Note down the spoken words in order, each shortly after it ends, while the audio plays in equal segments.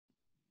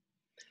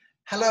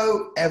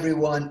Hello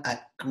everyone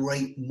at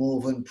Great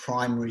Malvern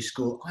Primary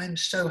School. I'm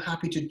so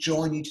happy to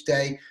join you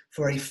today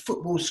for a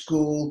Football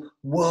School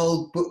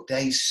World Book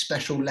Day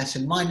special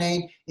lesson. My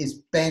name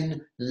is Ben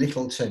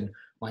Lyttleton.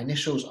 My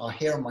initials are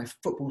here on my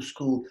Football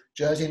School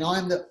jersey and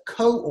I'm the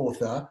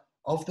co-author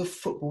of the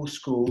Football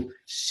School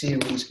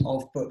series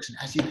of books. And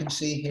as you can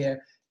see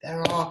here,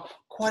 there are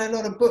quite a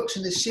lot of books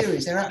in this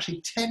series. There are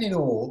actually 10 in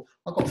all.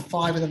 I've got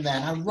 5 of them there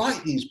and I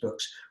write these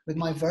books with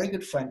my very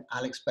good friend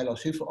Alex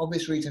Bellos, who for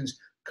obvious reasons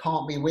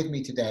can't be with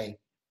me today.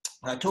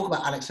 I talk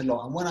about Alex a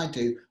lot, and when I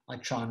do, I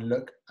try and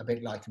look a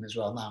bit like him as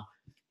well. Now,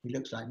 he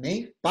looks like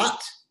me,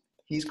 but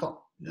he's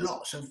got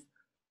lots of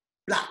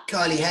black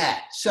curly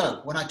hair. So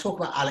when I talk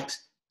about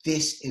Alex,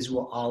 this is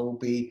what I will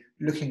be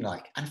looking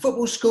like. And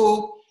Football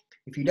School,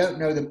 if you don't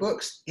know the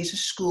books, is a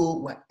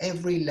school where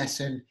every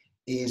lesson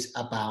is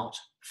about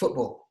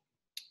football.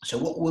 So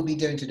what we'll be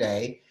doing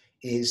today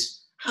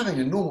is having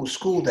a normal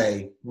school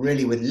day,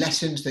 really, with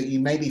lessons that you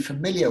may be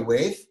familiar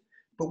with,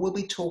 but we'll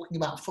be talking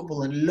about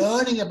football and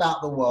learning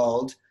about the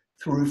world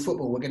through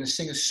football. We're going to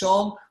sing a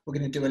song, we're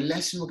going to do a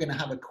lesson, we're going to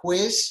have a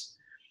quiz,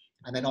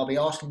 and then I'll be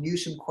asking you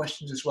some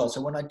questions as well. So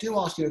when I do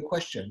ask you a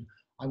question,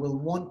 I will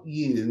want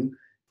you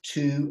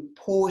to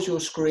pause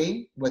your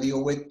screen, whether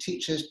you're with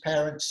teachers,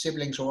 parents,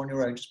 siblings, or on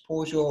your own. Just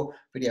pause your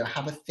video,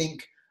 have a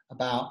think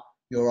about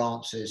your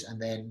answers,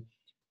 and then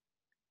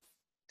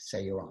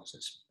say your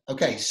answers.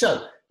 Okay,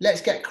 so let's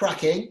get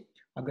cracking.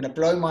 I'm going to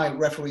blow my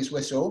referee's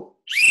whistle.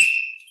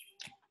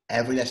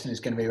 Every lesson is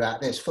going to be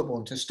about this, football.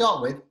 And to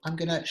start with, I'm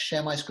going to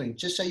share my screen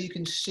just so you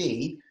can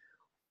see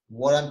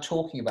what I'm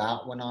talking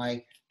about when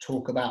I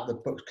talk about the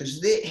books. Because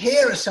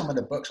here are some of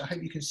the books. I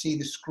hope you can see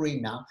the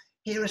screen now.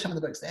 Here are some of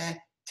the books. There are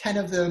 10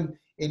 of them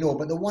in all.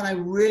 But the one I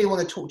really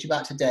want to talk to you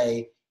about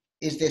today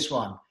is this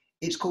one.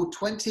 It's called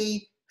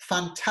 20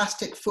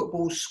 Fantastic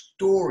Football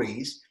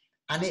Stories.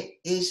 And it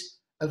is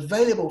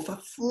available for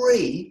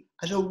free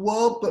as a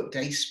World Book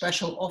Day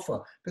special offer.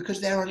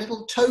 Because there are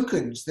little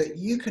tokens that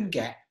you can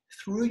get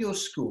through your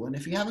school, and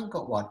if you haven't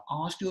got one,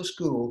 ask your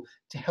school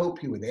to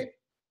help you with it,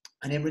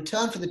 and in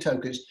return for the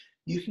tokens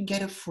you can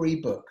get a free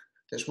book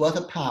that's worth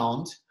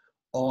 £1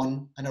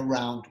 on and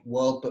around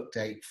World Book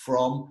Day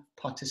from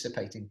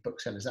participating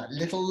booksellers. That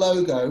little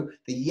logo,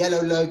 the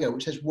yellow logo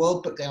which says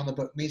World Book Day on the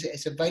book, means that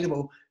it's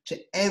available to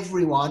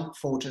everyone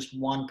for just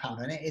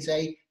 £1, and it is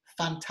a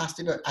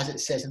fantastic book, as it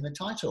says in the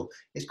title.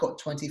 It's got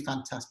 20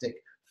 fantastic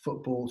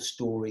football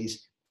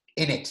stories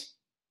in it.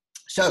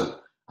 So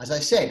as I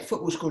said,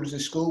 Football School is a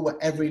school where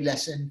every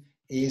lesson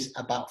is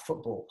about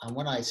football. And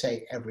when I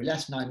say every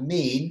lesson, I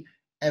mean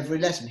every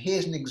lesson.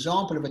 Here's an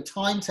example of a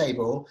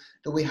timetable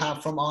that we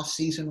have from our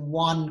season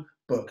 1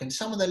 book. And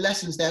some of the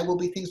lessons there will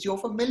be things you're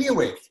familiar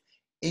with.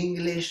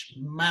 English,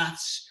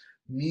 maths,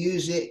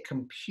 music,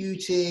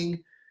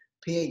 computing,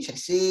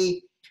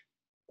 PHSE.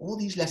 All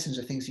these lessons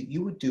are things that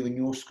you would do in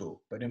your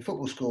school. But in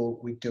Football School,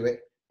 we do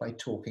it by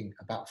talking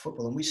about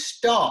football. And we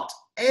start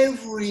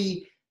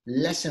every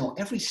lesson or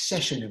every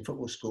session in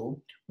Football School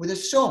with a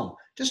song,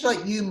 just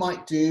like you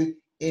might do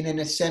in an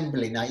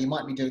assembly. Now, you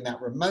might be doing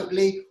that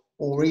remotely,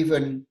 or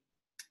even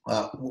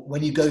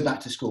when you go back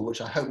to school,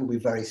 which I hope will be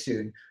very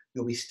soon,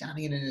 you'll be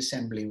standing in an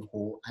assembly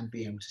hall and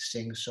be able to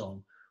sing a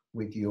song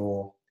with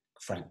your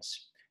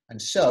friends.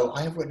 And so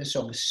I have written a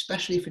song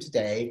especially for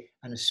today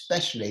and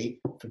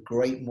especially for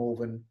Great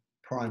Malvern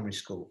Primary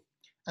School.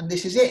 And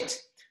this is it.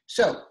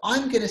 So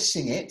I'm going to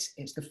sing it.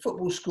 It's the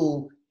Football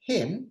School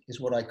hymn,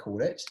 is what I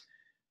call it.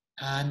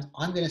 And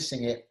I'm going to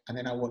sing it, and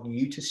then I want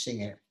you to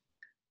sing it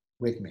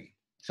with me.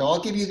 So I'll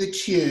give you the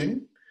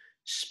tune,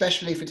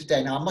 especially for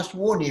today. Now, I must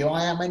warn you,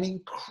 I am an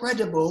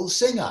incredible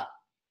singer.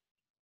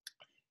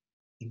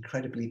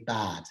 Incredibly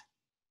bad.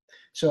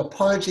 So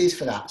apologies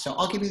for that. So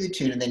I'll give you the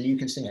tune, and then you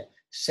can sing it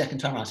second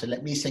time around. So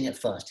let me sing it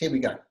first. Here we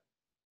go.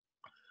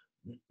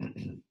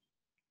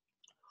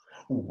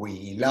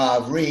 We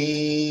love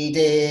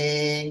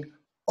reading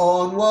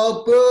on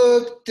World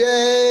Book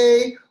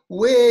Day.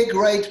 We're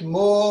Great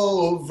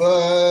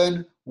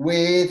Malvern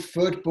with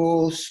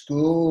Football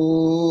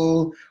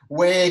School.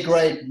 We're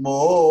Great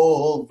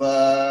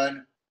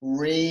Malvern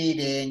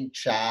reading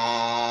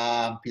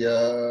champions.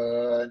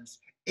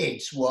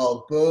 It's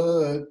World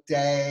Book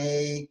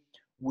Day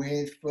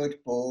with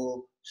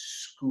Football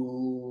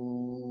School.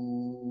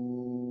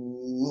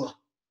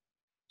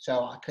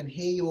 So I can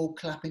hear you all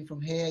clapping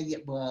from here. Yeah,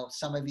 well,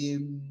 some of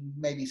you,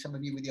 maybe some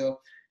of you with your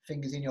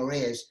fingers in your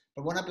ears.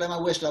 But when I blow my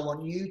whistle, I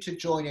want you to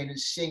join in and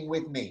sing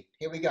with me.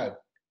 Here we go.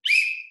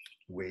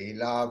 We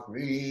love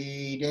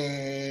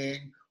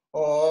reading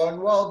on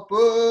World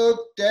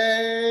Book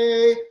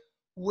Day.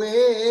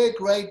 We're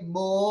Great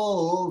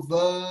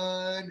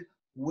Malvern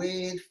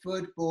with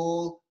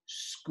Football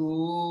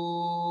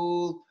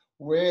School.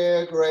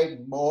 We're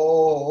Great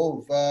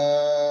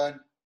Malvern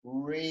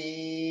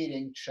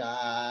reading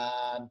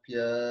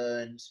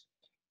champions.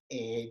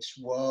 It's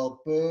World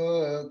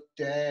Book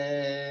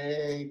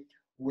Day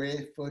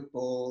with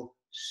Football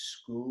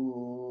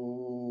School.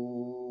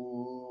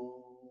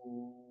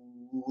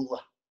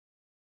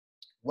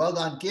 Well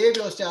done. Give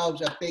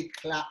yourselves a big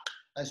clap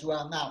as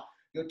well. Now,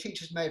 Your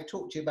teachers may have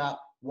talked to you about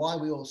why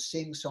we all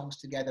sing songs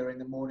together in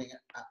the morning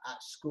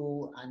at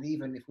school, and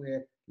even if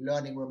we're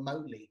learning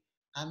remotely.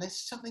 And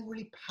there's something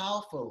really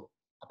powerful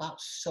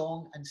about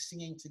song and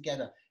singing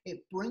together.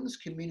 It brings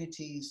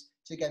communities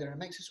together and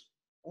makes us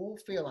all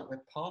feel like we're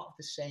part of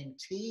the same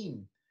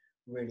team,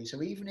 really.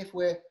 So even if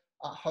we're at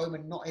home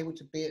and not able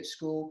to be at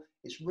school,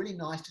 it's really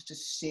nice just to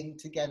sing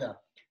together.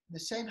 And the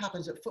same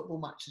happens at football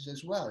matches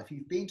as well. If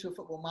you've been to a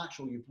football match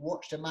or you've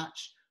watched a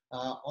match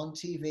on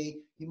TV,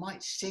 you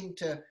might sing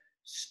to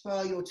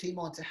spur your team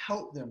on, to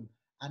help them.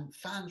 And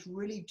fans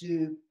really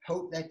do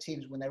help their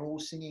teams when they're all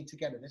singing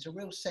together. There's a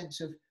real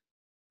sense of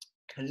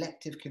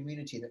collective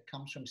community that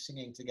comes from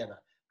singing together.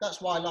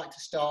 That's why I like to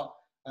start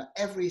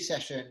every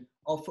session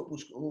of football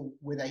school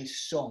with a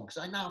song,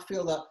 because I now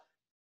feel that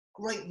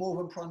Great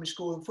Malvern Primary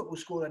School and football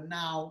school are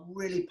now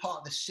really part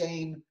of the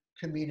same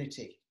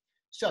community.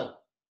 So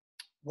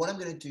what I'm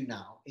going to do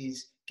now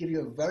is give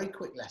you a very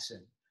quick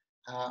lesson,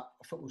 a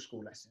football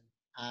school lesson,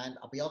 and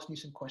I'll be asking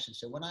you some questions.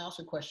 So when I ask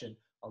a question,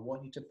 I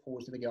want you to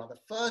pause the video.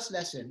 The first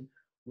lesson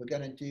we're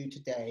going to do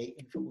today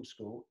in football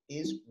school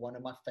is one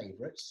of my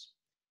favorites,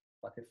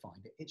 if I could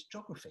find it. It's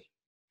geography.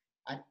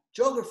 And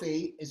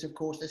geography is, of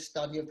course, the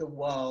study of the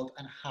world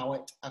and how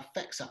it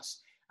affects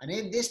us. And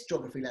in this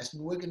geography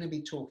lesson, we're going to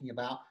be talking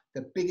about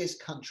the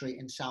biggest country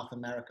in South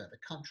America. The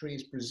country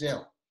is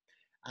Brazil.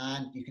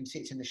 And you can see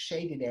it's in the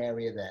shaded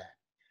area there.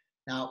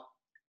 Now,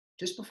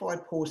 just before I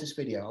pause this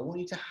video, I want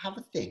you to have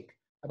a think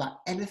about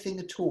anything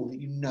at all that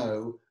you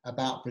know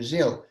about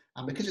Brazil.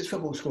 And because it's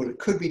football school, it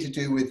could be to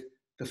do with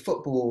the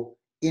football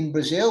in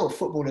Brazil, or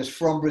footballers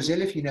from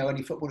Brazil, if you know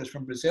any footballers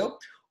from Brazil,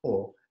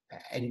 or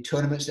any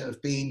tournaments that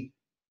have been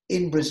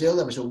in Brazil.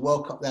 There was a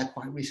World Cup there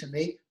quite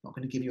recently. I'm not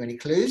going to give you any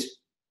clues.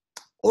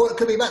 Or it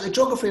could be about the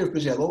geography of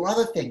Brazil or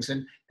other things.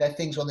 And there are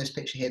things on this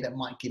picture here that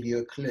might give you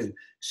a clue.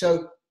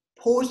 So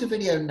pause the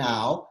video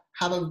now,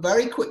 have a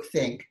very quick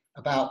think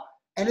about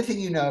anything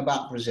you know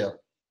about Brazil,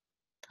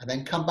 and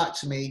then come back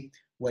to me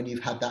when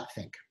you've had that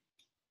think.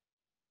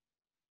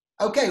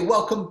 Okay,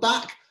 welcome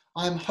back.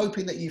 I'm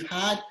hoping that you've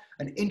had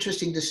an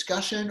interesting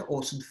discussion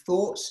or some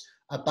thoughts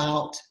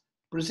about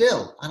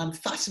Brazil, and I'm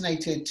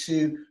fascinated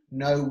to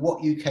know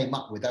what you came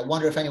up with. I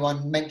wonder if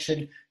anyone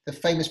mentioned the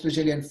famous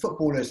Brazilian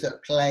footballers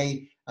that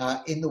play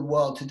in the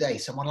world today.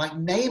 Someone like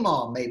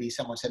Neymar, maybe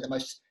someone said, the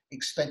most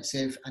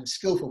expensive and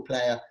skillful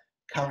player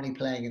currently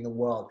playing in the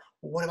world.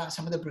 Or what about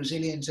some of the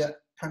Brazilians at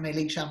Premier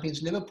League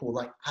champions Liverpool,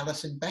 like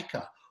Alisson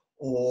Becker,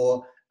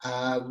 or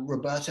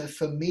Roberto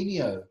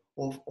Firmino,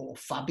 or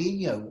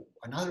Fabinho,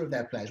 another of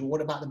their players? Or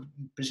what about the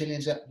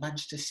Brazilians at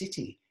Manchester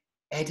City?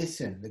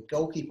 Edison, the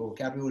goalkeeper,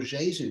 Gabriel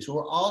Jesus,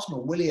 or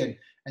Arsenal, Willian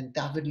and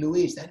David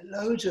Luiz. There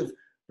are loads of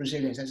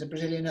Brazilians. There's a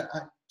Brazilian at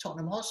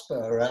Tottenham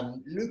Hotspur,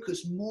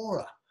 Lucas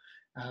Moura.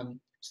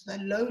 So there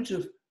are loads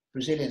of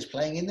Brazilians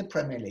playing in the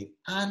Premier League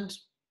and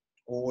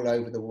all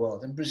over the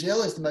world. And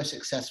Brazil is the most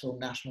successful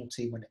national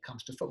team when it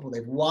comes to football.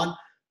 They've won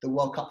the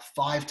World Cup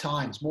 5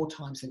 times, more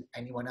times than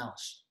anyone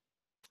else.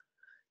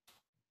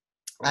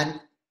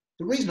 And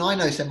the reason I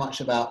know so much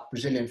about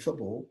Brazilian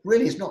football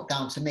really is not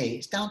down to me,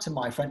 it's down to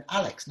my friend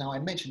Alex. Now, I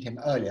mentioned him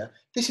earlier.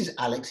 This is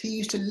Alex. He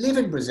used to live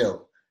in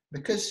Brazil.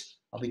 Because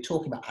I'll be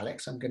talking about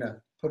Alex, I'm going to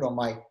put on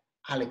my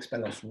Alex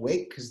Bellos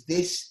wig, because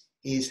this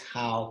is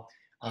how,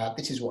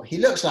 this is what he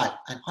looks like.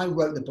 And I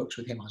wrote the books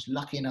with him. I was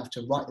lucky enough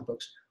to write the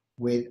books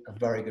with a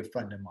very good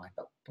friend of mine.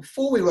 But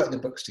before we wrote the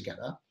books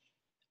together,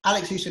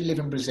 Alex used to live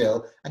in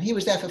Brazil, and he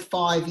was there for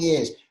 5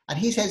 years. And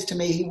he says to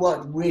me, he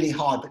worked really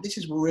hard, but this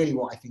is really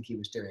what I think he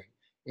was doing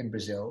in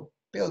Brazil,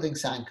 building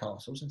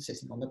sandcastles and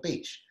sitting on the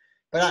beach.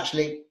 But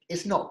actually,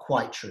 it's not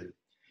quite true.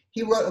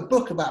 He wrote a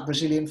book about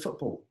Brazilian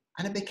football,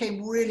 and it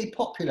became really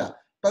popular,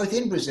 both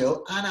in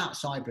Brazil and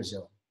outside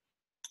Brazil.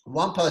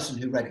 One person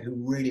who read it, who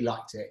really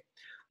liked it,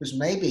 was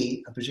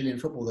maybe a Brazilian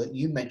footballer that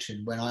you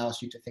mentioned when I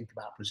asked you to think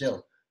about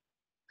Brazil.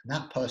 And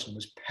that person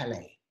was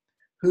Pelé,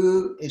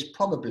 who is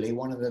probably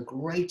one of the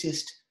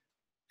greatest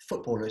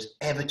footballers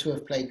ever to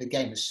have played the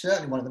game. Is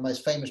certainly one of the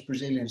most famous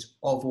Brazilians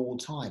of all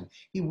time.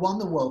 He won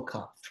the World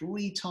Cup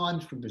 3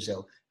 times for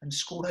Brazil and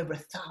scored over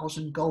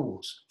 1,000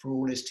 goals for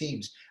all his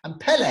teams. And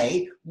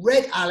Pelé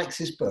read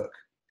Alex's book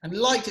and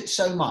liked it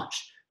so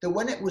much that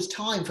when it was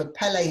time for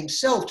Pelé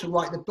himself to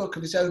write the book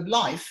of his own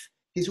life,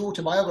 his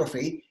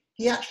autobiography,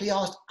 he actually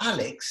asked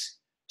Alex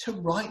to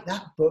write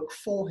that book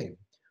for him,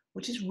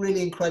 which is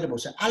really incredible.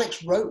 So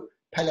Alex wrote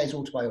Pelé's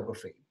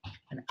autobiography,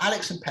 and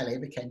Alex and Pelé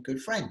became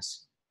good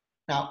friends.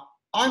 Now,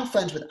 I'm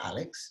friends with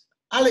Alex.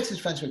 Alex is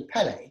friends with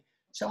Pelé.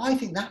 So I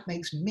think that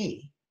makes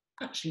me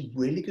actually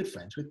really good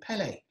friends with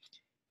Pelé,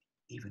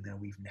 even though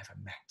we've never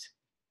met.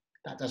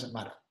 That doesn't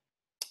matter.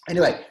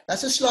 Anyway,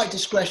 that's a slight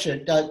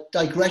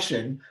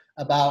digression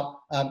about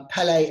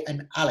Pelé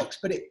and Alex,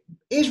 but it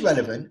is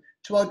relevant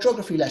to our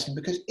geography lesson,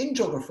 because in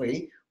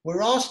geography,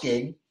 we're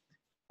asking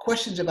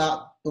questions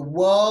about the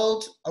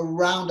world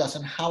around us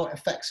and how it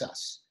affects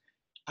us.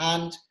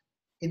 And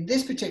in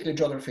this particular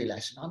geography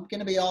lesson, I'm going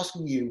to be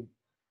asking you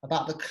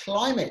about the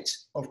climate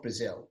of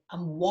Brazil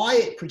and why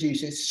it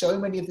produces so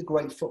many of the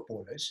great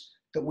footballers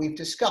that we've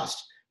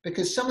discussed.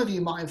 because some of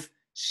you might have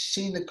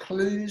seen the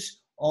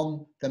clues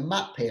on the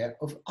map here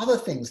of other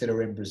things that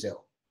are in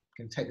Brazil.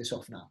 I'm going to take this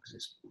off now because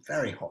it's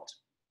very hot.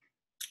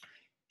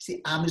 It's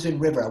the Amazon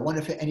River. I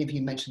wonder if any of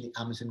you mentioned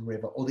the Amazon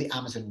River or the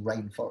Amazon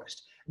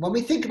rainforest. When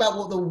we think about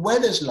what the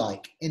weather's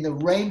like in the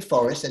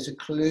rainforest, there's a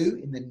clue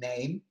in the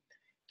name.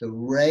 The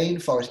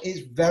rainforest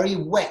is very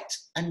wet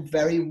and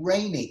very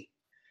rainy.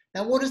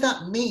 Now, what does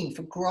that mean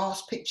for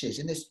grass pitches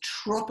in this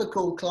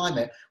tropical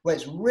climate where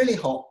it's really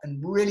hot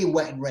and really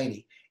wet and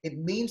rainy? It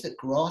means that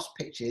grass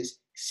pitches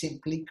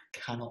simply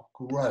cannot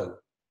grow.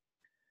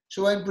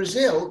 So in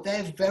Brazil,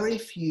 there are very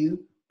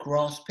few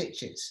grass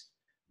pitches.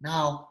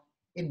 Now,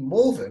 in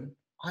Malvern,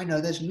 I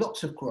know there's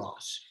lots of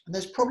grass and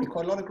there's probably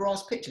quite a lot of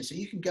grass pitches. So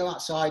you can go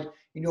outside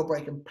in your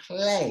break and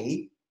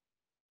play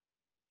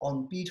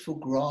on beautiful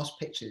grass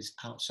pitches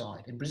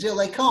outside. In Brazil,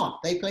 they can't.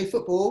 They play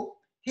football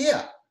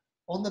here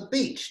on the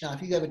beach. Now,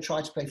 if you've ever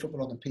tried to play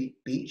football on the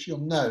beach, you'll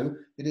know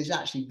that it's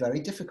actually very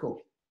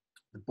difficult.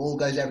 The ball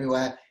goes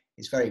everywhere.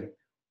 It's very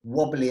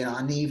wobbly and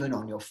uneven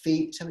on your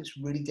feet, so it's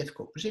really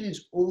difficult.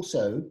 Brazilians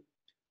also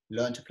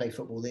learn to play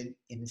football in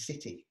the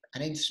city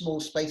and in small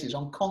spaces,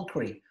 on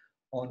concrete,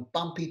 on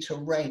bumpy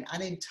terrain,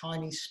 and in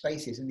tiny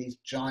spaces in these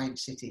giant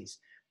cities.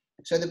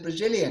 So the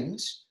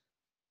Brazilians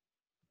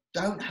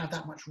don't have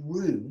that much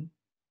room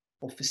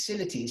or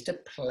facilities to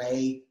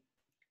play,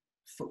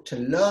 to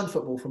learn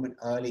football from an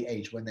early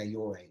age when they're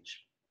your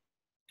age.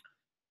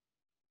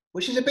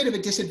 Which is a bit of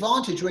a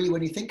disadvantage, really,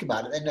 when you think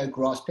about it. There are no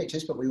grass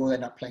pitches, but we all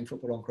end up playing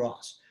football on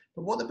grass.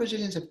 But what the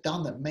Brazilians have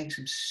done that makes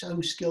them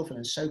so skillful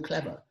and so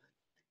clever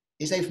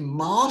is they've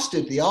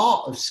mastered the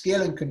art of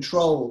skill and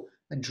control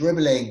and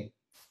dribbling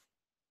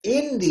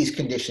in these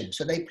conditions.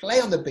 So they play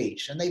on the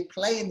beach and they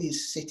play in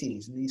these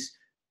cities and these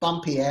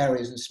bumpy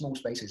areas and small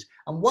spaces.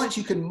 And once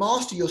you can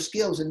master your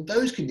skills in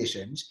those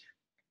conditions,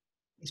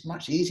 it's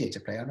much easier to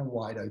play on a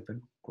wide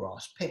open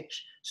grass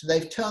pitch. So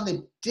they've turned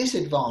the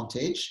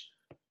disadvantage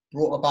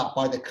brought about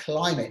by the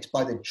climate,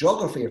 by the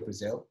geography of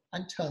Brazil,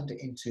 and turned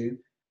it into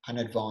an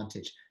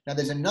advantage. Now,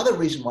 there's another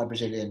reason why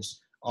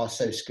Brazilians are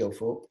so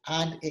skillful,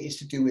 and it is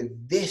to do with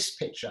this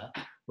picture,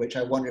 which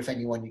I wonder if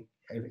anyone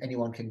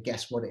can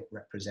guess what it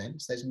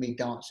represents. There's me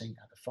dancing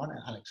at the front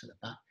and Alex at the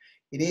back.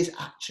 It is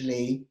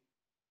actually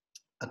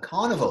a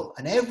carnival,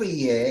 and every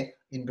year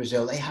in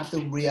Brazil, they have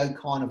the Rio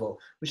Carnival,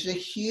 which is a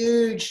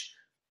huge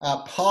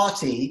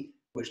party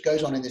which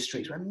goes on in the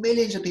streets where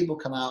millions of people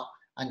come out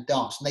and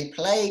dance, and they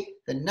play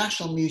the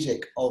national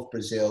music of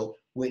Brazil,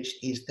 which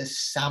is the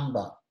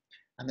samba.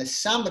 And the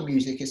samba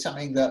music is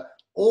something that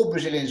all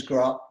Brazilians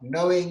grow up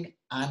knowing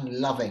and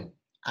loving,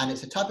 and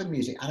it's a type of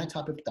music and a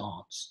type of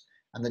dance,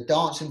 and the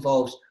dance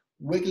involves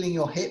wiggling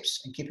your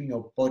hips and keeping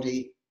your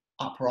body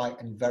upright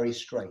and very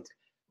straight.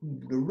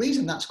 The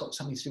reason that's got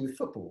something to do with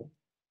football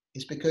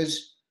is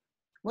because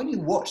when you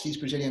watch these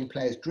Brazilian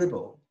players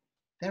dribble,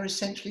 they're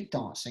essentially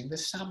dancing the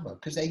samba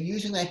because they're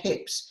using their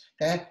hips,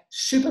 their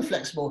super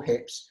flexible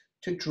hips,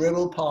 to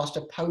dribble past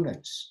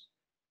opponents.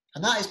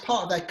 And that is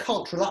part of their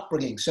cultural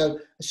upbringing. So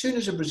as soon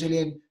as a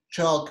Brazilian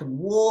child can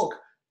walk,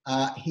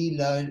 he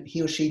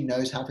or she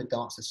knows how to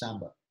dance the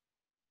samba.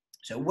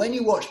 So when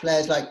you watch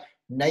players like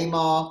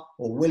Neymar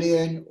or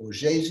Willian or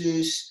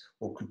Jesus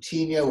or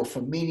Coutinho or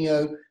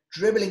Firmino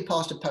dribbling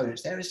past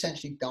opponents, they're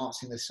essentially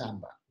dancing the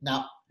samba.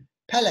 Now,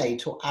 Pele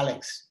taught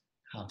Alex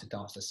how to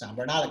dance the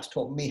samba, and Alex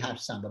taught me how to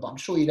samba, but I'm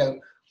sure you don't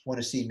want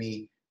to see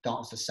me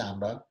dance the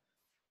samba.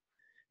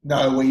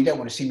 No, well, you don't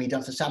want to see me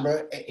dance the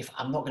samba if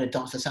I'm not going to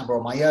dance the samba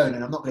on my own,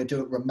 and I'm not going to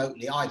do it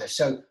remotely either.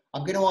 So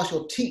I'm going to ask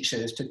your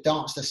teachers to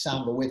dance the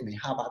samba with me.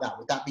 How about that?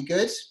 Would that be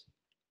good?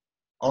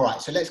 All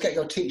right, so let's get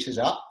your teachers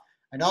up,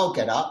 and I'll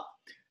get up,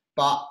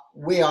 but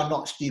we are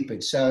not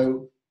stupid.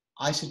 So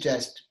I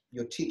suggest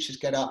your teachers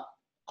get up,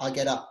 I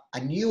get up,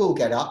 and you all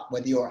get up,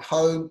 whether you're at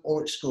home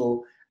or at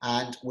school,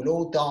 and we'll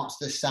all dance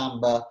the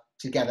samba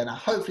together. Now,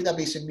 hopefully there'll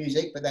be some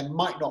music, but there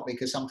might not be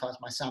because sometimes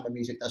my samba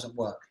music doesn't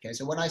work. Okay,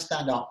 so when I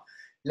stand up,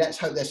 let's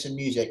hope there's some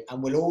music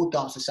and we'll all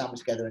dance the samba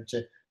together. And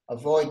to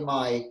avoid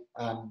my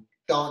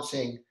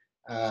dancing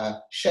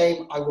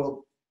shame, I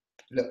will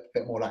look a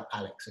bit more like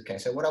Alex. Okay,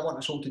 so what I want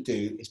us all to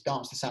do is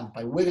dance the samba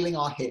by wiggling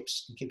our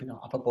hips and keeping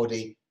our upper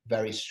body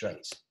very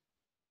straight.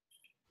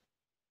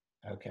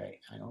 Okay,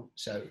 hang on.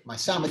 So my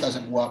samba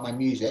doesn't work, my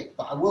music,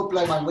 but I will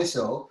blow my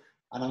whistle.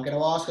 And I'm going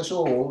to ask us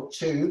all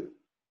to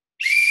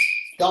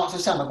dance the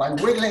samba by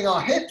wiggling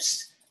our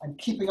hips and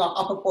keeping our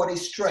upper body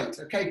straight.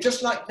 Okay,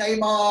 just like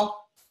Neymar,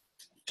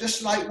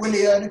 just like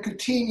Willian and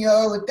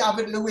Coutinho and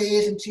David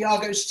Luiz and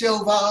Thiago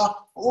Silva,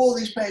 all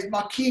these players,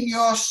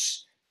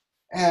 Marquinhos,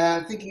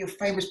 thinking of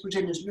famous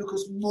Brazilians,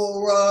 Lucas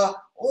Moura,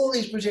 all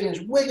these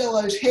Brazilians,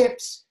 wiggle those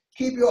hips,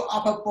 keep your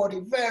upper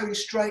body very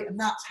straight, and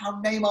that's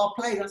how Neymar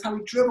plays. That's how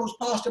he dribbles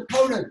past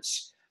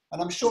opponents.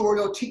 And I'm sure all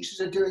your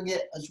teachers are doing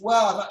it as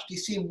well. I've actually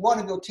seen one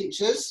of your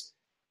teachers,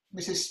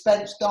 Mrs.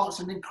 Spence, dance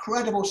an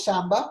incredible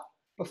samba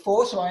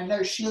before, so I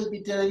know she'll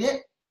be doing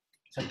it.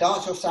 So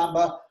dance your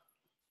samba,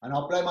 and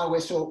I'll blow my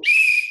whistle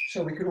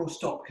so we can all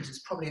stop, because it's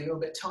probably a little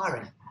bit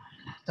tiring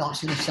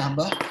dancing the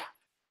samba,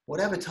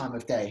 whatever time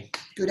of day.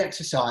 Good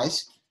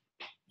exercise.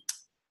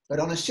 But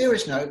on a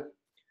serious note,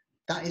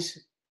 that's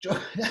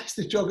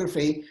the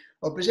geography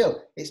of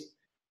Brazil.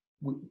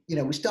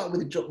 We start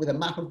with a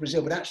map of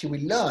Brazil, but actually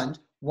we learned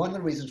one of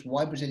the reasons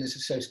why Brazilians are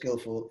so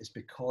skillful is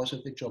because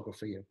of the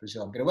geography of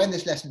Brazil. I'm going to end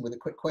this lesson with a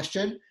quick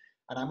question,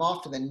 and I'm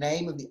after the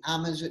name of the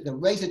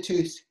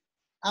razor-toothed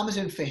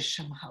Amazon fish,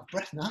 I'm out of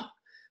breath now,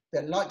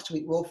 that likes to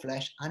eat raw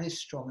flesh and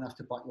is strong enough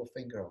to bite your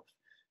finger off.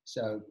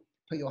 So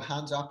put your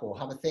hands up or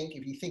have a think.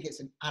 If you think it's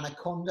an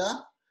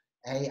anaconda,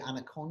 do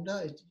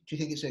you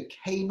think it's a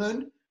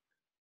caiman?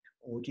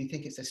 Or do you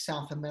think it's a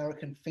South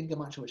American finger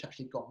muncher, which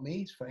actually got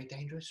me? It's very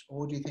dangerous.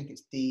 Or do you think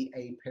it's D,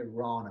 a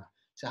piranha?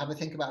 So have a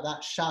think about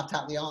that. Shout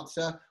out the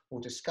answer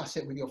or discuss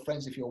it with your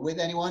friends if you're with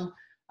anyone.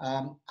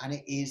 And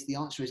the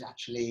answer is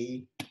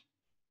actually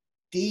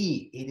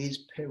D. It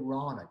is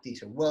piranha. D.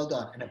 So well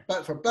done.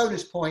 And for a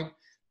bonus point,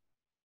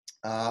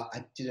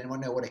 did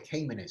anyone know what a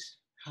caiman is?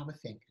 Have a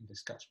think and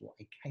discuss what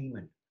a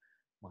caiman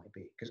might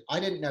be. Because I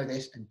didn't know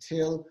this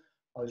until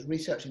I was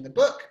researching the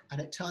book, and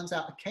it turns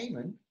out a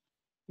caiman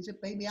is a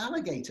baby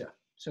alligator.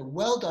 So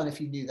well done if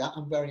you knew that.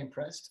 I'm very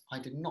impressed. I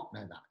did not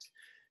know that.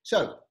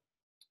 So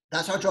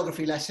that's our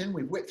geography lesson.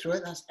 We've whipped through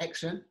it. That's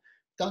excellent.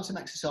 Done some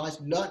exercise,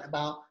 learned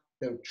about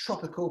the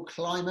tropical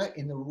climate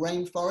in the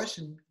rainforest,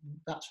 and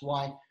that's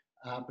why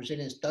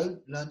Brazilians don't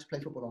learn to play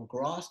football on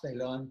grass. They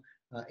learn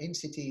in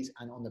cities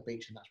and on the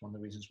beach, and that's one of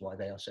the reasons why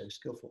they are so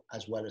skillful,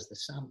 as well as the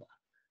samba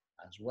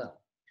as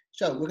well.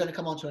 So we're going to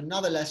come on to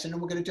another lesson,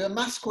 and we're going to do a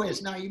maths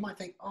quiz. Now you might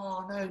think,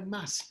 oh no,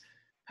 maths,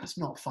 that's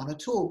not fun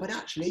at all. But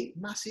actually,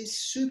 maths is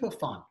super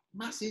fun.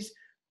 Maths is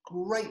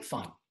great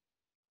fun.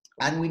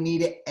 And we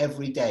need it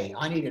every day.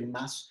 I needed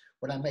maths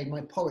when I made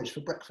my porridge for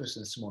breakfast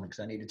this morning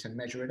because I needed to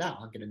measure it out.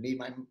 I'm going to need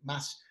my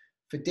maths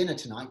for dinner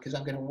tonight because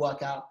I'm going to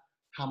work out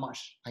how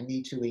much I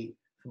need to eat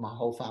for my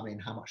whole family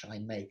and how much I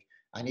make.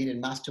 I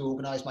needed maths to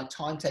organize my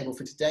timetable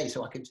for today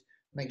so I could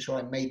make sure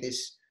I made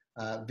this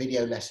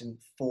video lesson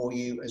for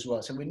you as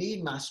well. So we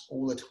need maths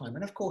all the time.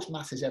 And of course,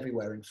 maths is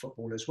everywhere in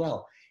football as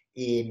well.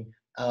 In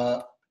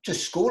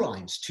just score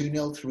lines,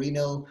 2-0,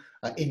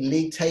 3-0, in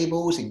league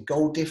tables, in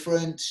goal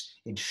difference,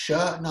 in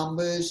shirt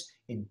numbers,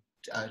 in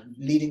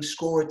leading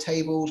scorer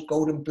tables,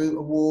 golden boot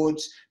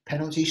awards,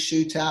 penalty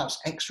shootouts,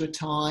 extra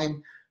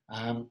time,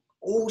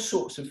 all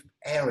sorts of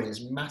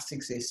areas maths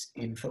exists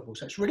in football.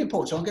 So it's really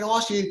important. So I'm going to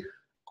ask you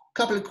a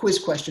couple of quiz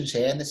questions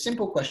here. And the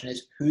simple question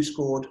is, who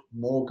scored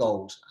more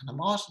goals? And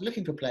I'm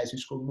looking for players who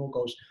scored more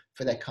goals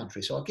for their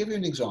country. So I'll give you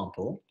an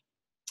example.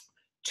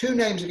 Two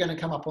names are going to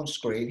come up on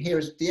screen. Here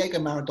is Diego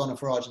Maradona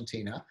for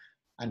Argentina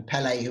and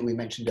Pelé, who we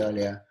mentioned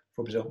earlier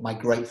for Brazil, my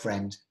great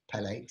friend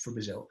Pelé for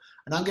Brazil.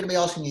 And I'm going to be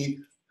asking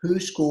you who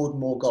scored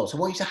more goals. So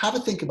I want you to have a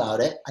think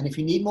about it. And if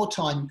you need more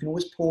time, you can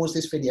always pause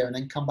this video and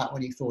then come back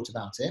when you've thought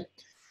about it.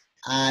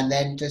 And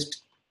then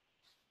just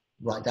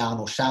write down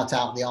or shout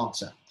out the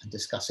answer and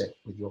discuss it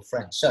with your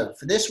friends. So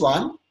for this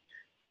one,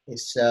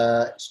 it's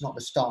not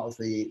the start of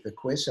the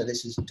quiz. So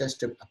this is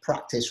just a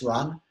practice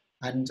run.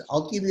 And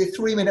I'll give you a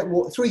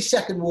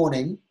 3-second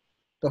warning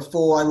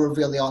before I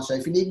reveal the answer.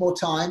 If you need more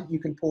time, you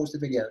can pause the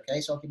video, okay?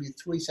 So I'll give you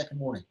a 3-second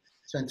warning.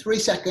 So in 3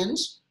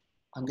 seconds,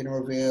 I'm going to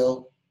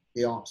reveal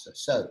the answer.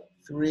 So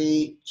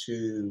 3,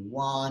 2,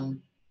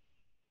 1.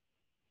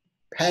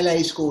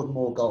 Pelé scored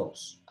more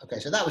goals. Okay,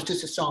 so that was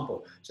just a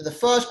sample. So the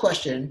first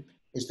question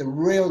is the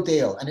real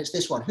deal, and it's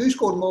this one. Who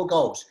scored more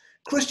goals?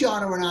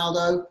 Cristiano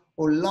Ronaldo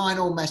or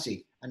Lionel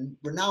Messi? And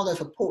Ronaldo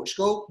for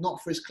Portugal,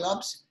 not for his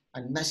clubs,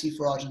 and Messi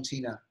for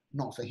Argentina,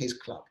 not for his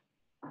club.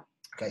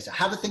 Okay, so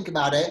have a think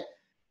about it.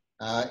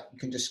 You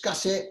can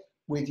discuss it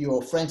with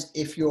your friends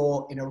if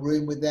you're in a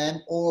room with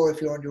them, or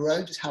if you're on your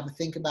own, just have a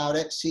think about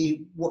it,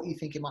 see what you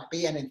think it might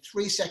be. And in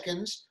 3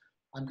 seconds,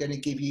 I'm going to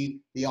give you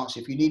the answer.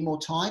 If you need more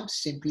time,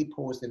 simply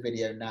pause the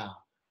video now.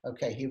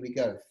 Okay, here we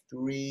go.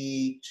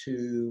 3,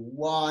 2,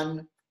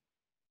 1.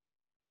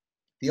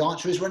 The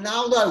answer is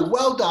Ronaldo.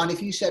 Well done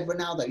if you said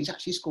Ronaldo. He's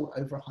actually scored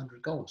over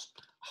 100 goals,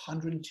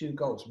 102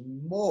 goals,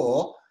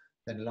 more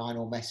than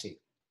Lionel Messi.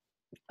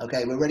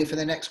 Okay, we're ready for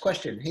the next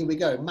question. Here we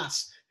go.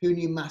 Maths. Who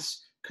knew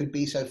maths could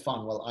be so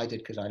fun? Well, I did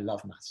because I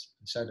love maths.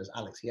 And so does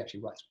Alex. He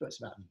actually writes books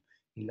about them.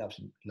 He loves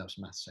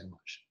maths so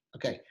much.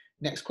 Okay,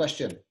 next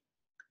question.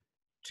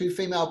 2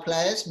 female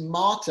players.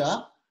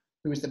 Marta,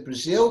 who is the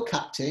Brazil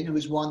captain, who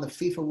has won the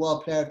FIFA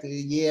World Player of the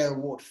Year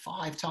award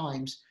 5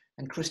 times,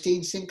 and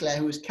Christine Sinclair,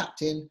 who is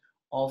captain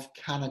of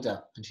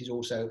Canada, and she's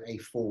also a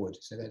forward.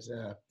 So there's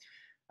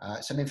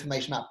some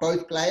information about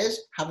both players.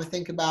 Have a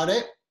think about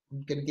it.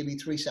 I'm going to give you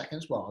 3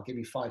 seconds. Well, I'll give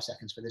you 5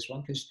 seconds for this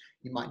one because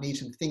you might need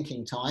some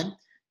thinking time.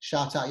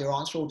 Shout out your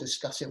answer or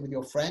discuss it with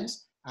your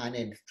friends. And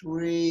in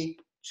 3,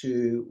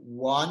 2,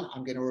 1,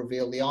 I'm going to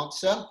reveal the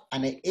answer.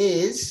 And it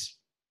is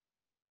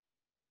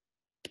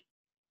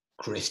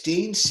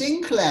Christine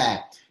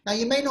Sinclair. Now,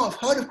 you may not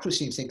have heard of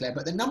Christine Sinclair,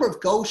 but the number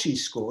of goals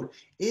she's scored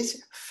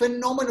is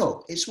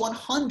phenomenal. It's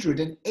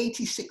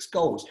 186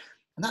 goals.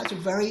 And that's it's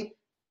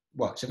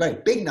a very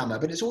big number,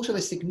 but it's also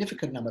a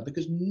significant number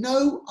because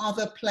no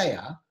other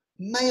player,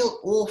 male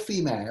or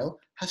female,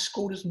 has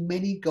scored as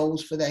many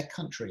goals for their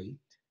country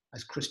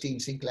as Christine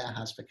Sinclair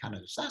has for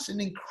Canada. So that's an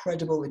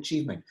incredible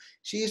achievement.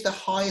 She is the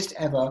highest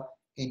ever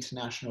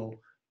international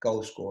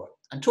goal scorer.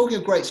 And talking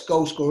of great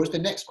goal scorers, the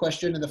next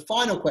question and the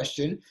final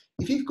question,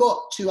 if you've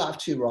got 2 out of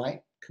 2 right,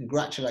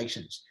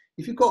 congratulations.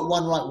 If you've got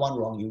 1 right, 1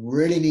 wrong, you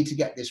really need to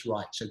get this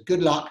right. So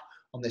good luck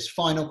on this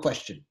final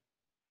question.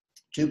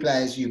 2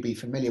 players you'll be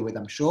familiar with,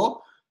 I'm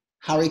sure.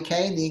 Harry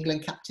Kane, the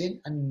England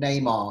captain, and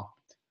Neymar,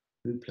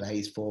 who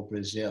plays for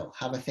Brazil.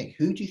 Have a think.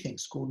 Who do you think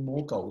scored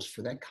more goals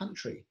for their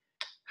country?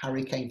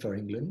 Harry Kane for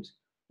England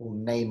or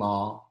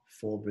Neymar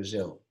for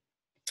Brazil?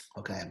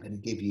 Okay, I'm going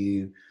to give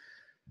you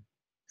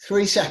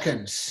 3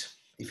 seconds.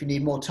 If you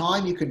need more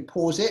time, you can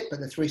pause it, but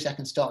the 3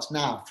 seconds starts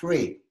now.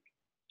 3,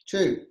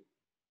 2,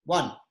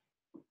 1.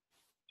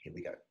 Here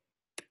we go.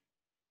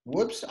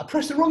 Whoops, I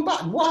pressed the wrong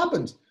button. What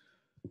happened?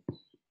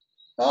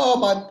 Oh,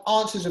 my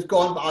answers have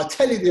gone, but I'll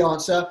tell you the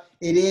answer.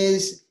 It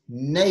is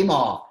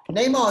Neymar.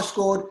 Neymar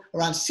scored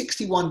around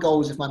 61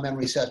 goals, if my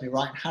memory serves me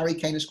right. And Harry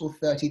Kane has scored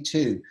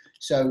 32.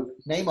 So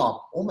Neymar,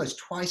 almost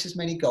twice as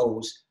many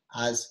goals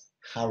as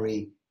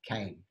Harry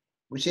Kane,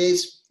 which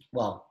is,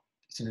 well,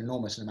 it's an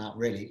enormous amount,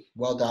 really.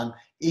 Well done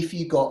if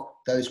you got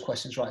those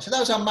questions right. So that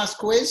was our maths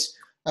quiz.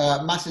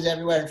 Maths is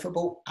everywhere in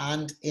football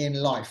and in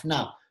life.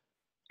 Now,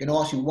 I'm going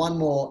to ask you one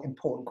more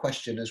important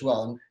question as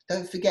well. And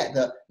don't forget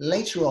that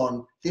later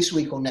on this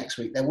week or next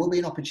week, there will be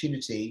an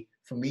opportunity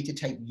for me to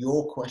take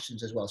your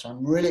questions as well. So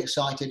I'm really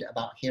excited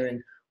about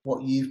hearing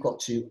what you've got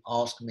to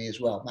ask me as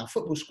well. Now,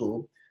 football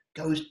school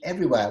goes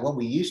everywhere. Well,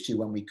 we used to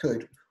when we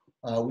could.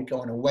 We'd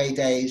go on away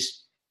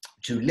days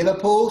to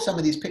Liverpool. Some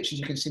of these pictures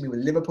you can see me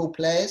with Liverpool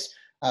players.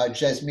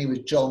 There's me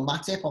with Joel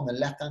Matip on the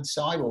left-hand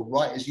side or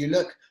right as you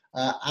look,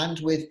 and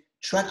with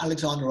Trent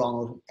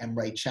Alexander-Arnold and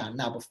Emre Can.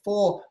 Now,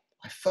 before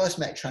I first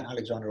met Trent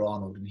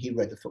Alexander-Arnold and he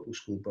read the football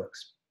school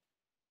books,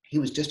 he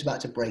was just about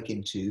to break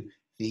into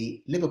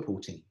the Liverpool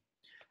team.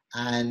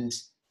 And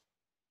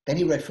then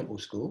he read football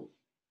school.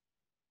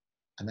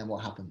 And then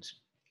what happened?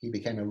 He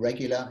became a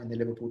regular in the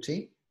Liverpool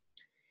team.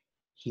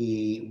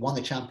 He won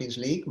the Champions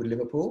League with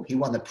Liverpool. He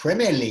won the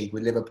Premier League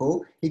with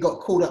Liverpool. He got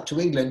called up to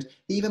England.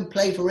 He even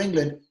played for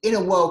England in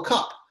a World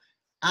Cup.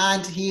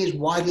 And he is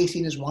widely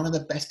seen as one of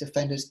the best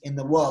defenders in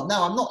the world.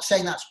 Now, I'm not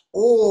saying that's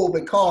all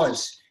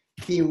because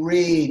he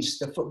reads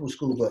the football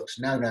school books.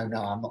 No,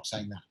 I'm not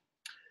saying that.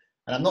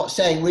 And I'm not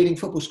saying reading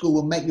football school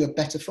will make you a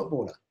better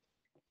footballer.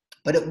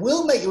 But it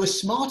will make you a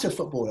smarter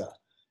footballer.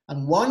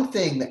 And one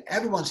thing that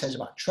everyone says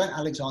about Trent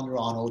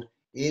Alexander-Arnold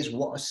is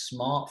what a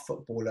smart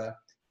footballer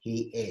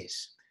he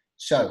is.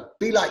 So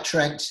be like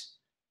Trent.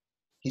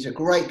 He's a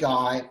great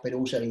guy, but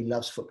also he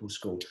loves football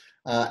school.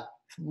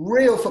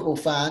 Real football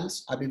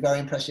fans, I'd be very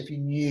impressed if you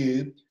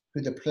knew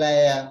who the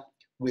player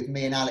with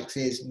me and Alex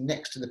is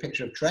next to the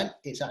picture of Trent.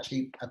 It's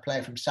actually a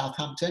player from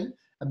Southampton,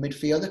 a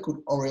midfielder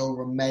called Oriol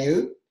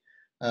Romeu.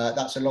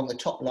 That's along the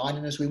top line.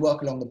 And as we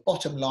work along the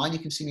bottom line, you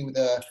can see me with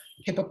a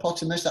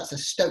hippopotamus. That's a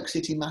Stoke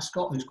City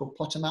mascot who's called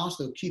Pottermouse,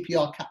 the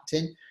QPR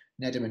captain,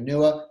 Neda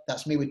Manua.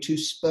 That's me with 2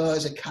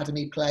 Spurs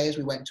Academy players.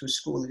 We went to a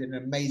school that did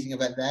an amazing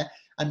event there.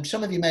 And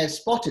some of you may have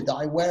spotted that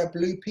I wear a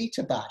Blue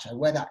Peter badge. I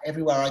wear that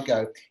everywhere I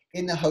go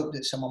in the hope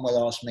that someone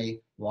will ask me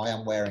why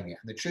I'm wearing it.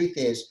 And the truth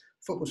is,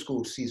 Football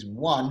School Season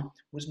 1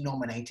 was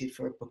nominated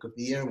for a Book of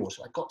the Year award.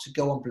 So I got to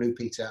go on Blue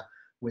Peter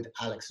with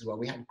Alex as well.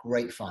 We had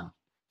great fun.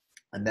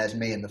 And there's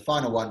me in the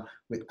final one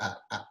with at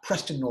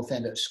Preston North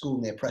End, at a school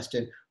near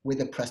Preston,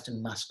 with a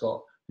Preston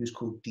mascot who's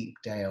called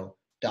Deepdale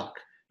Duck.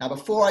 Now,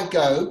 before I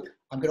go,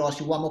 I'm going to ask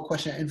you one more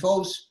question. It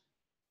involves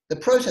the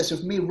process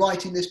of me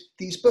writing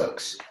these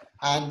books.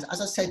 And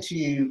as I said to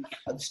you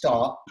at the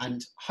start,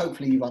 and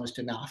hopefully you've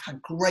understood now, I've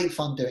had great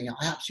fun doing it.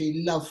 I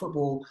absolutely love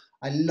football.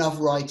 I love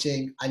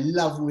writing. I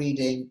love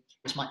reading.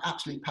 It's my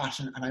absolute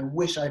passion. And I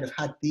wish I'd have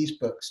had these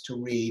books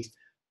to read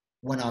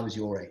when I was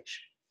your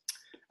age.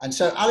 And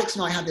so Alex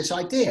and I had this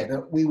idea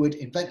that we would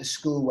invent a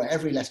school where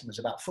every lesson was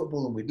about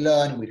football, and we'd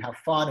learn and we'd have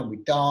fun and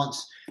we'd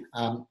dance,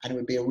 and it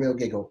would be a real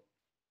giggle.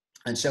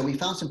 And so we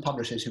found some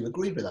publishers who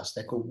agreed with us.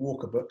 They're called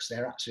Walker Books.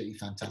 They're absolutely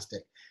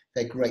fantastic.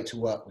 They're great to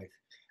work with.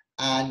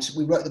 And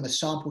we wrote them a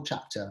sample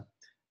chapter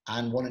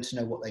and wanted to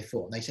know what they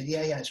thought. And they said,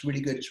 yeah, it's really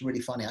good. It's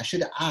really funny. I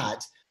should add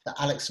that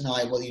Alex and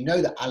I, well, you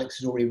know that Alex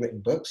has already written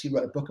books. He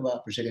wrote a book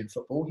about Brazilian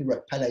football. He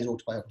wrote Pele's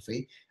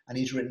autobiography, and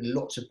he's written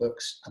lots of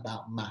books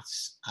about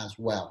maths as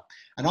well.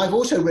 And I've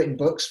also written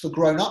books for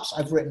grown-ups.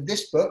 I've written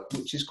this book,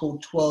 which is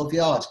called 12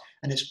 Yards,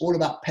 and it's all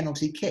about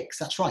penalty kicks.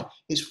 That's right.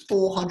 It's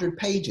 400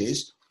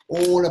 pages,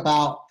 all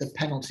about the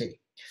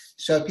penalty.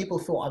 So people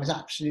thought I was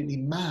absolutely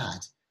mad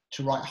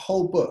to write a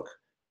whole book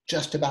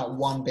just about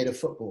one bit of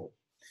football.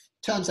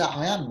 Turns out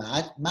I am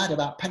mad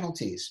about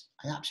penalties.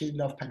 I absolutely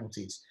love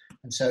penalties.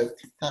 And so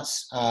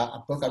that's a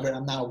book I've written.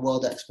 I'm now a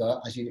world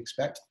expert, as you'd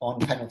expect, on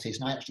penalties.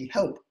 And I actually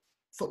help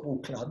football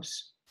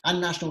clubs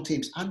and national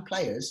teams and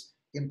players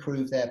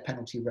improve their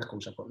penalty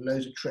records. I've got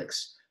loads of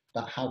tricks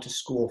about how to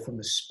score from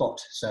the spot.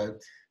 So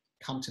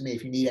come to me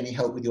if you need any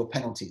help with your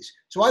penalties.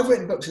 So I've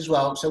written books as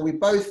well. So we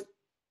both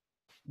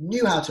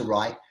knew how to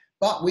write,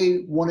 but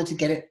we wanted to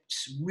get it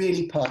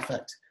really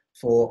perfect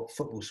for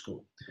football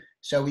school.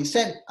 So we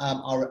sent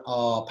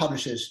our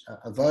publishers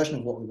a version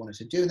of what we wanted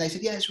to do, and they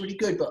said, yeah, it's really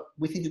good, but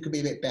we think it could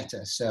be a bit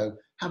better. So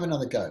have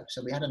another go.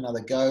 So we had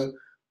another go.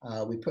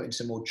 We put in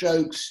some more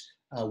jokes.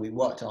 We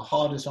worked our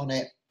hardest on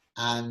it,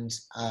 and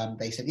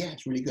they said, yeah,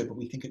 it's really good, but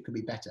we think it could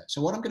be better.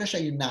 So what I'm going to show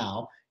you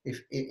now,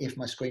 if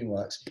my screen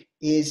works,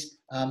 is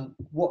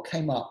what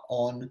came up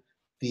on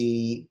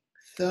the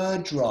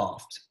third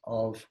draft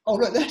of, oh,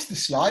 look, there's the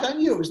slide. I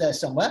knew it was there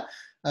somewhere.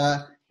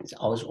 I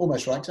was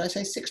almost right. Did I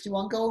say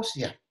 61 goals?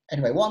 Yeah.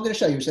 Anyway, what I'm going to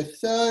show you is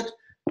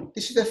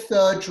this is the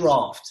third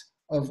draft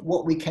of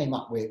what we came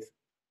up with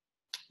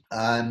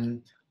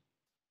when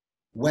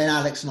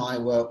Alex and I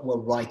were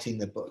writing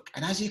the book.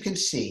 And as you can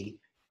see,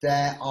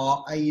 there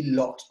are a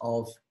lot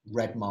of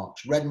red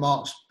marks,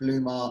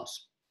 blue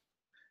marks,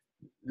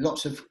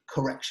 lots of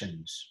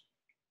corrections.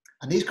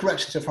 And these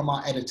corrections are from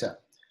our editor.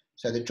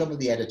 So the job of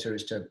the editor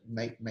is to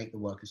make the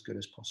work as good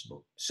as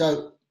possible.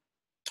 So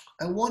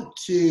I want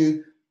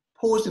to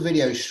pause the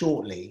video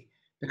shortly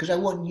because I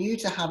want you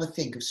to have a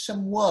think of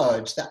some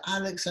words that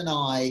Alex and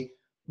I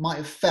might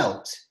have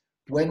felt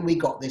when we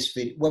got this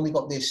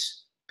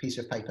piece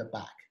of paper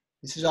back.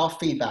 This is our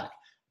feedback.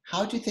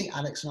 How do you think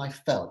Alex and I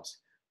felt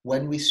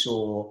when we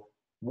saw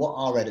what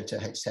our editor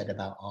had said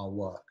about our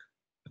work?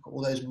 Look at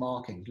all those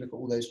markings, look at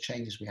all those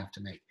changes we have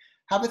to make.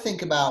 Have a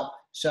think about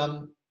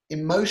some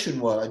emotion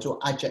words or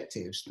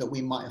adjectives that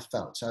we might have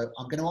felt. So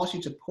I'm going to ask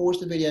you to pause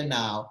the video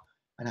now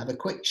and have a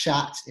quick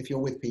chat if you're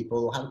with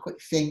people, or have a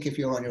quick think if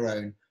you're on your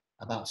own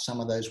about some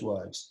of those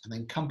words, and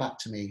then come back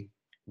to me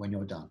when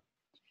you're done.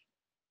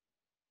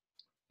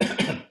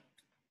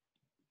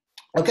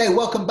 Okay,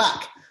 welcome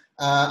back.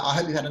 I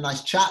hope you had a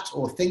nice chat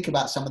or think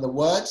about some of the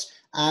words.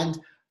 And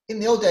in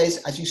the old days,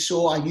 as you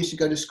saw, I used to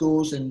go to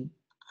schools and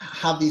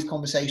have these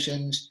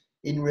conversations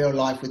in real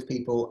life with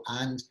people.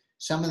 And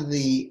some of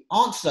the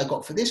answers I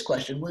got for this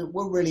question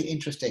were really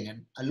interesting.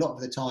 And a lot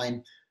of the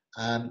time,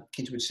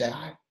 kids would say,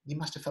 oh, you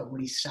must have felt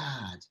really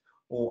sad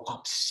or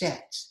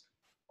upset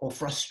or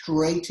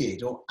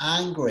frustrated or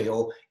angry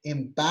or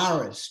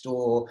embarrassed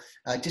or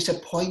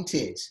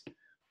disappointed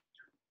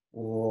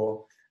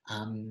or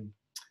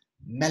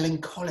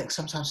melancholic.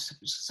 Sometimes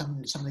some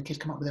of the kids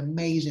come up with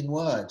amazing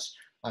words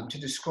to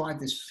describe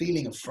this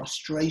feeling of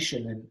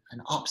frustration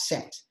and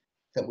upset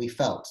that we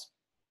felt.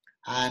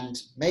 And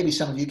maybe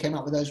some of you came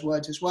up with those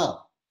words as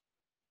well.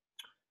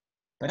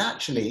 But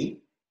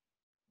actually,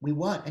 we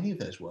weren't any of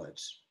those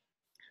words.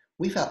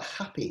 We felt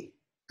happy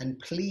and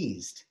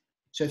pleased.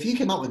 So if you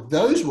came up with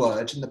those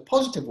words and the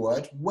positive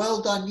words,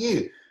 well done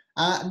you.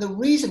 And the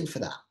reason for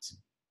that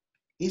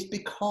is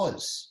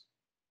because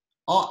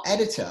our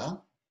editor,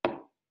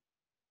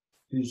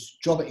 whose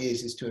job it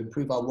is to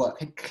improve our work,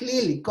 had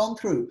clearly gone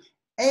through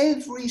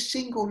every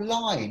single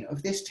line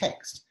of this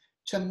text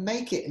to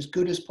make it as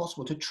good as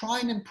possible, to try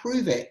and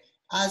improve it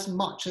as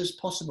much as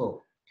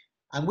possible.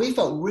 And we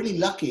felt really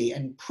lucky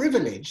and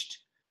privileged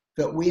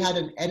that we had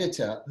an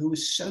editor who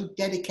was so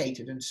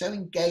dedicated and so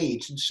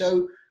engaged and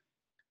so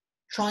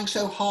trying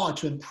so hard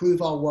to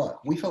improve our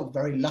work. We felt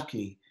very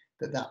lucky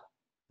that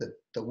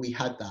we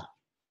had that.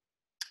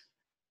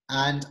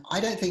 And I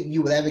don't think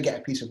you will ever get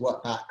a piece of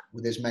work back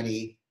with as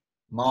many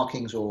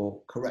markings or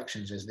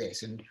corrections as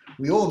this. And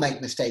we all make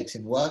mistakes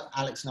in work.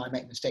 Alex and I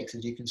make mistakes,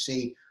 as you can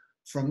see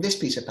from this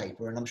piece of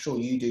paper, and I'm sure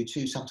you do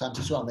too sometimes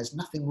as well. And there's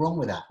nothing wrong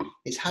with that.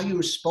 It's how you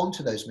respond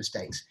to those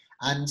mistakes.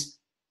 And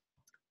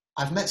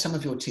I've met some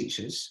of your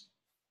teachers,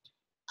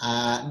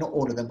 not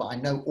all of them, but I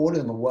know all of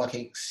them are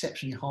working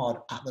exceptionally hard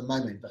at the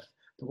moment. But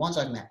the ones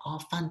I've met are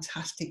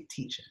fantastic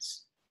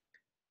teachers.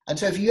 And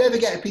so if you ever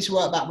get a piece of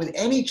work back with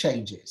any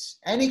changes,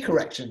 any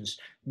corrections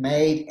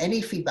made,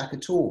 any feedback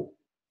at all,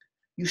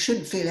 you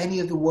shouldn't feel any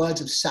of the words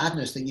of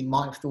sadness that you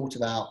might have thought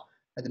about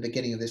at the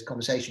beginning of this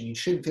conversation. You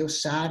shouldn't feel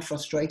sad,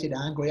 frustrated,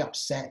 angry,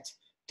 upset,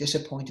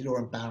 disappointed, or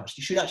embarrassed.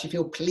 You should actually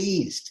feel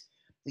pleased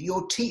that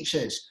your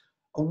teachers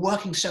are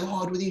working so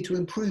hard with you to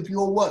improve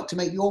your work, to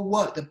make your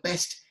work the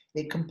best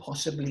it can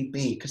possibly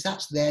be, because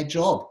that's their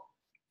job.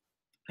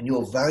 And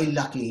you're very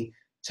lucky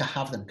to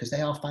have them because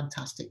they are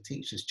fantastic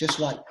teachers. Just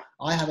like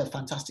I have a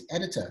fantastic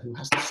editor who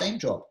has the same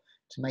job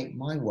to make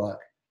my work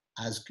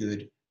as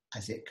good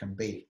as it can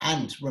be.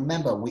 And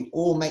remember, we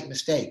all make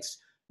mistakes.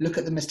 Look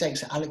at the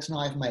mistakes that Alex and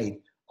I have made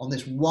on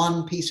this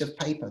one piece of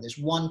paper, this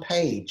one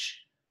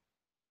page.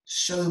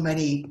 So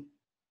many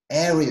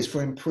areas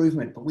for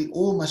improvement, but we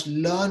all must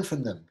learn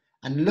from them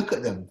and look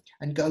at them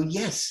and go,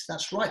 yes,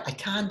 that's right, I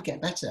can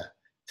get better.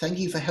 Thank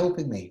you for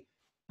helping me.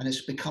 And it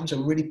becomes a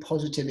really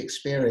positive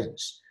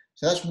experience.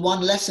 So that's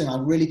one lesson I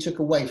really took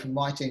away from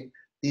writing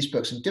these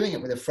books, and doing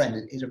it with a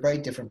friend is a very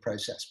different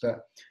process.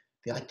 But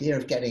the idea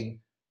of getting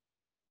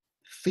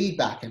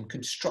feedback and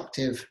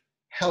constructive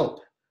help,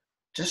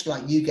 just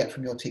like you get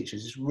from your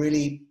teachers, is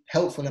really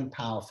helpful and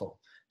powerful.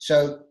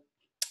 So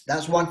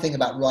that's one thing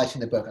about writing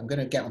the book. I'm going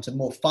to get onto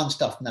more fun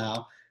stuff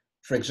now.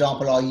 For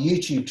example, our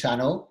YouTube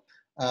channel,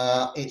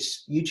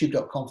 it's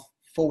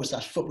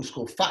youtube.com/football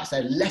school facts.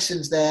 There are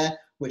lessons there,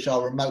 which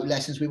are remote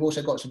lessons. We've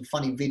also got some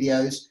funny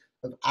videos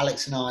of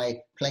Alex and I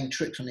playing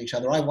tricks on each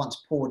other. I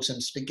once poured some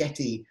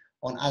spaghetti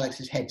on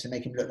Alex's head to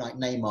make him look like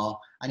Neymar.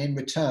 And in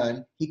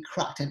return, he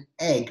cracked an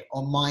egg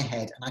on my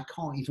head. And I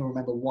can't even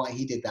remember why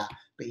he did that,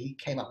 but he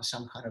came up with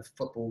some kind of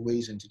football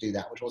reason to do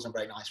that, which wasn't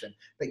very nice for him.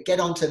 But get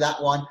on to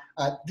that one.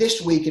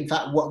 This week, in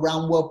fact,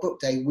 around World Book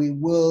Day, we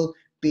will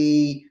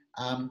be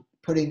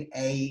putting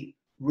a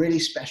really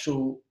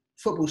special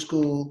football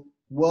school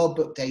World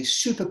Book Day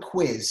super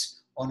quiz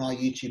on our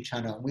YouTube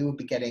channel. We will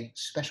be getting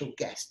special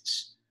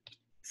guests,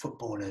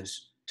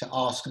 footballers, to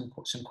ask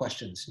some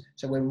questions.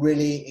 So we're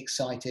really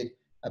excited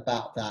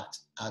about that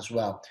as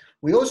well.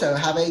 We also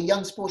have a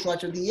Young Sports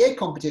Writer of the Year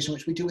competition,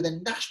 which we do with a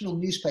national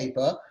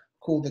newspaper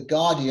called The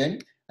Guardian.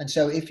 And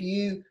so if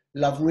you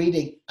love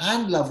reading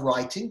and love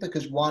writing,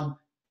 because one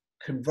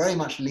can very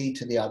much lead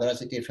to the other,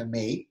 as it did for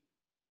me,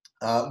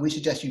 we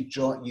suggest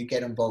you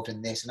get involved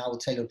in this, and I will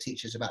tell your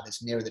teachers about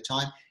this nearer the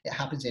time. It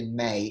happens in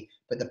May,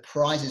 but the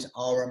prizes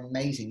are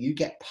amazing. You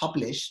get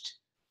published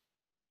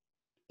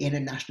in a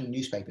national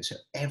newspaper, so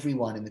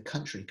everyone in the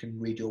country can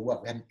read your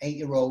work. We had an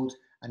 8-year-old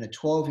and a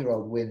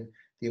 12-year-old win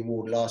the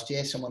award last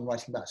year, someone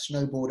writing about a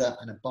snowboarder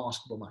and a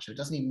basketball match. So it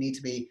doesn't even need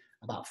to be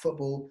about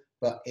football,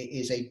 but it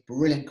is a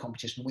brilliant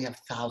competition. We have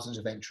thousands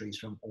of entries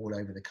from all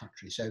over the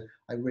country. So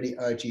I really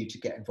urge you to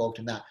get involved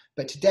in that.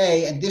 But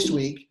today and this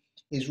week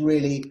is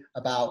really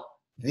about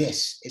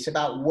this. It's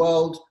about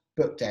World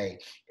Book Day.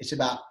 It's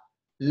about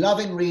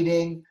loving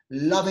reading,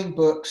 loving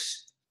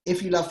books.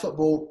 If you love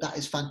football, that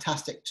is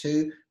fantastic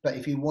too. But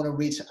if you want to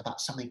read about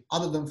something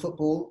other than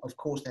football, of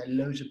course, there are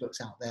loads of books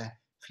out there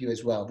for you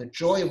as well. The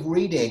joy of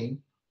reading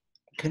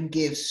can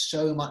give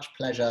so much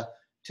pleasure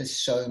to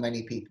so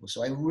many people.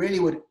 So I really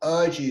would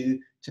urge you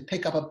to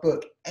pick up a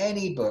book,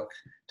 any book.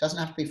 Doesn't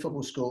have to be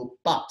football school,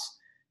 but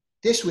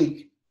this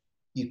week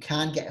you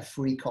can get a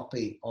free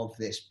copy of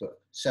this book.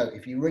 So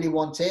if you really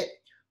want it,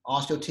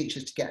 ask your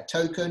teachers to get a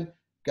token,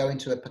 go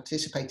into a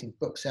participating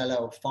bookseller,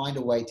 or find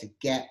a way to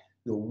get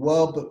your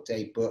World Book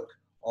Day book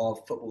of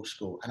football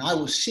school. And I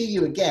will see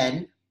you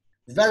again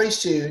very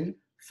soon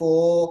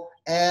for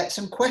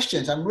some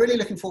questions. I'm really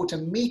looking forward to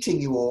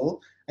meeting you all,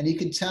 and you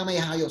can tell me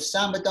how your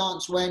samba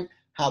dance went,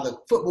 how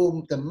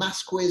the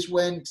maths quiz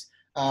went,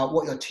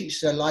 what your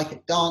teachers are like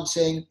at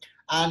dancing,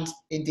 and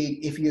indeed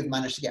if you've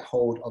managed to get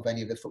hold of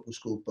any of the football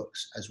school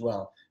books as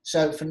well.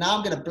 So for now,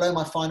 I'm going to blow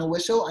my final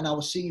whistle, and I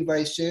will see you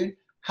very soon.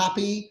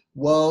 Happy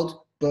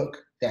World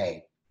Book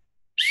Day.